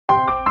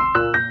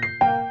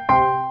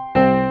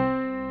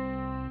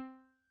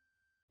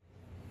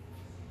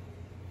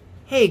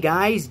Hey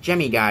guys,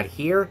 Gemmy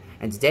here,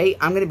 and today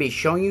I'm going to be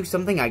showing you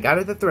something I got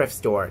at the thrift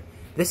store.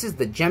 This is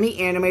the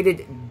Gemmy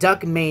animated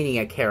Duck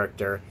Mania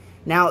character.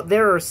 Now,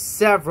 there are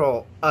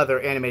several other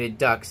animated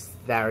ducks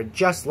that are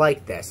just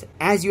like this,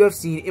 as you have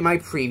seen in my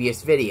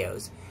previous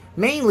videos.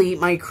 Mainly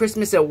my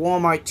Christmas at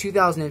Walmart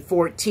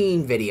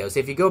 2014 videos.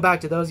 If you go back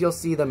to those, you'll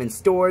see them in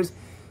stores.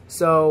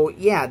 So,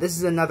 yeah, this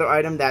is another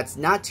item that's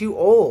not too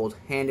old,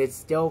 and it's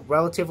still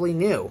relatively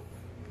new.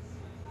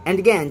 And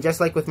again,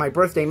 just like with my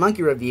birthday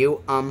monkey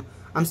review,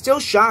 I'm still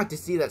shocked to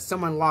see that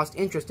someone lost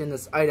interest in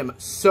this item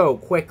so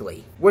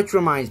quickly. Which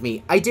reminds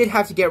me, I did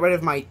have to get rid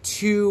of my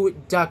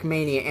 2 Duck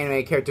Mania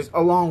animated characters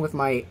along with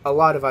a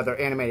lot of other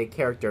animated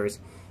characters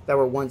that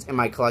were once in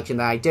my collection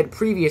that I did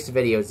previous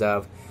videos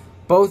of.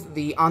 Both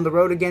the On the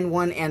Road Again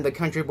one and the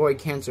Country Boy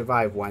Can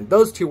Survive one.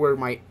 Those 2 were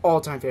my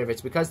all-time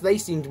favorites because they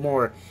seemed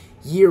more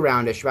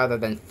year-roundish rather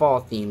than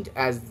fall-themed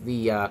as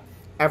the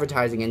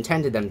advertising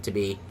intended them to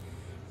be.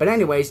 But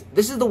anyways,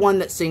 this is the one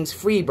that sings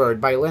Freebird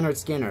by Lynyrd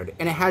Skynyrd,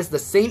 and it has the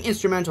same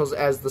instrumentals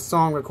as the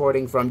song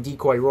recording from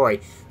Decoy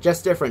Roy,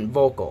 just different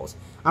vocals.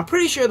 I'm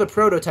pretty sure the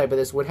prototype of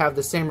this would have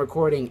the same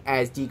recording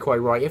as Decoy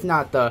Roy, if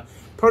not the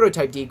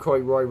prototype Decoy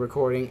Roy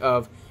recording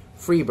of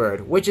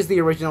Freebird, which is the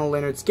original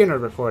Lynyrd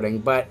Skynyrd recording,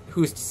 but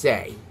who's to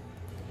say?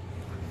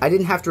 I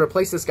didn't have to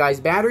replace this guy's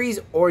batteries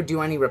or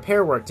do any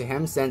repair work to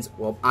him since,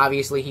 well,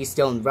 obviously he's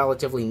still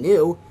relatively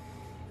new.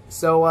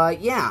 So,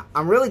 yeah,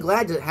 I'm really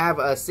glad to have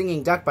a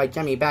singing duck by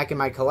Gemmy back in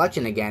my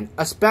collection again,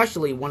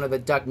 especially one of the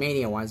Duck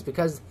Mania ones,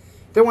 because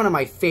they're one of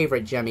my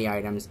favorite Gemmy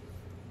items.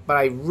 But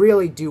I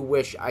really do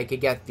wish I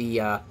could get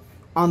the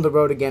On the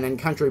Road Again and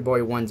Country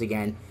Boy ones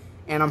again,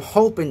 and I'm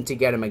hoping to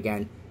get them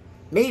again.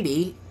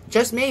 Maybe,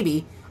 just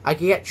maybe, I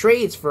could get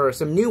trades for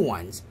some new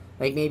ones.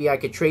 Like maybe I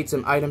could trade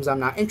some items I'm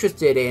not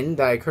interested in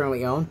that I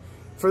currently own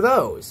for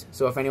those.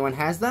 So if anyone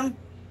has them,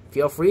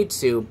 feel free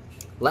to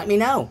let me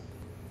know.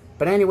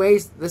 But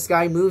anyways, this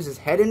guy moves his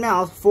head and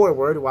mouth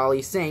forward while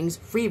he sings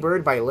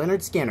Freebird by Lynyrd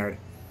Skynyrd.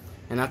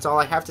 And that's all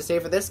I have to say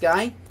for this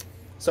guy.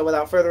 So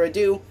without further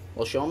ado,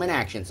 we'll show him in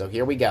action. So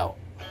here we go.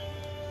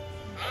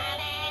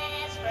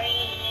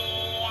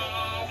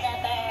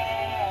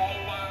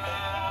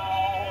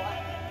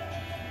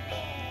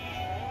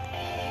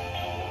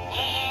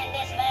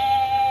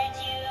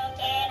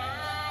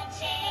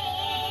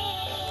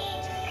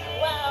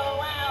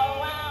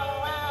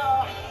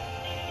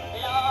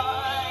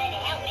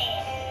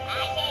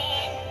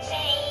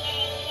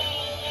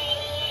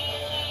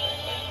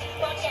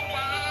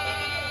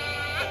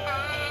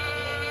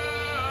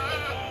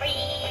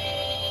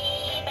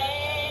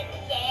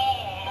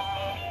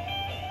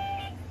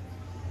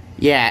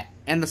 Yeah,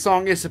 and the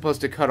song is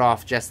supposed to cut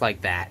off just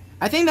like that.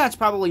 I think that's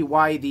probably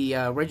why the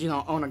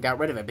original owner got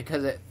rid of it,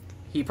 because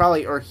he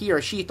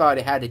or she thought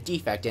it had a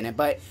defect in it,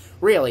 but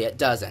really it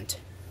doesn't.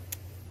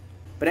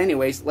 But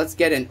anyways, let's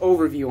get an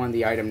overview on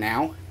the item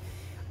now.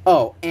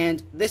 Oh,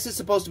 and this is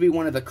supposed to be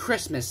one of the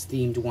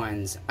Christmas-themed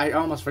ones. I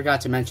almost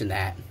forgot to mention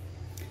that.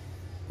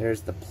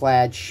 There's the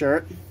plaid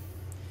shirt.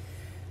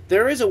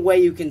 There is a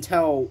way you can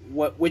tell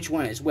which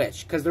one is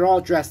which, because they're all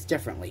dressed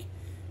differently.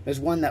 There's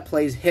one that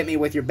plays Hit Me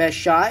With Your Best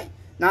Shot.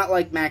 Not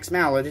like Max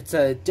Mallard, it's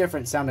a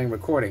different sounding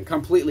recording.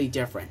 Completely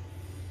different.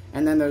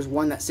 And then there's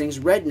one that sings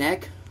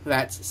Redneck.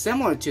 That's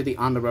similar to the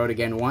On the Road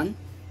Again one.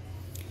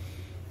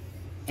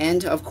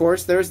 And, of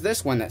course, there's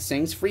this one that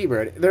sings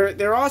Freebird.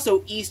 There are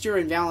also Easter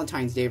and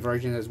Valentine's Day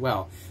versions as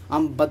well.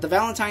 But the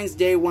Valentine's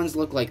Day ones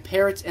look like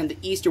parrots, and the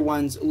Easter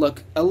ones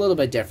look a little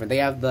bit different. They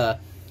have the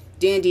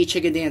Dan Dee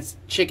Chicken Dance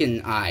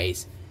chicken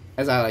eyes,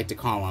 as I like to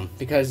call them,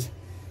 because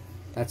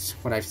that's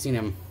what I've seen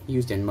them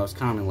used in most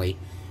commonly.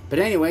 But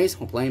anyways,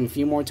 we'll play them a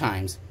few more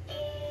times.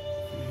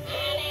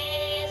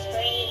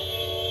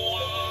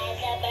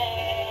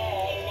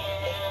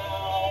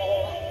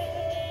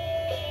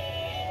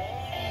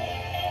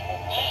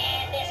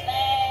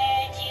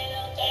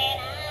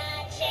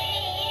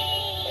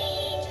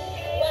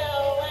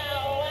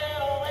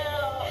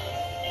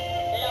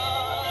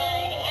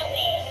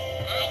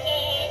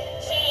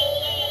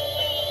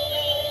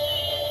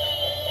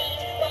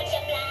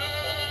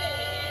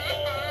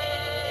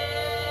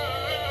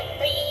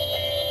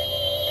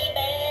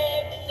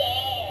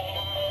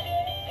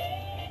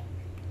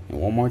 And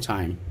one more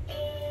time.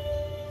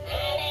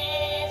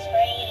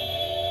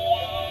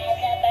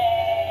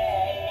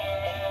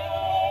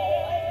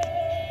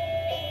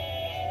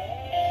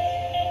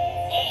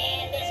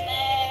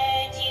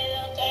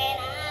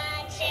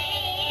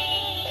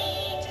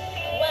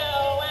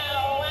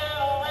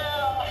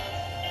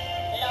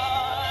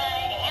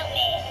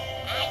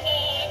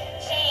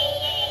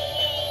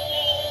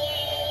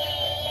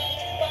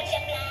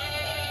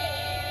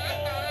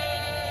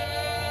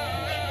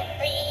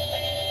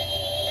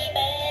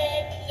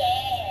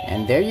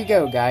 And there you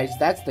go, guys.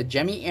 That's the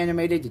Gemmy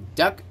animated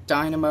Duck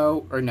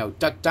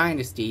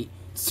Dynasty.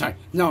 Sorry,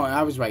 no,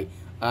 I was right.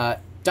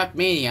 Duck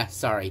Mania,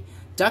 sorry.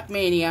 Duck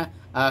Mania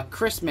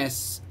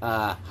Christmas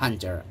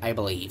Hunter, I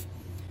believe.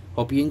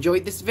 Hope you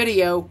enjoyed this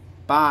video.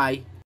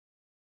 Bye.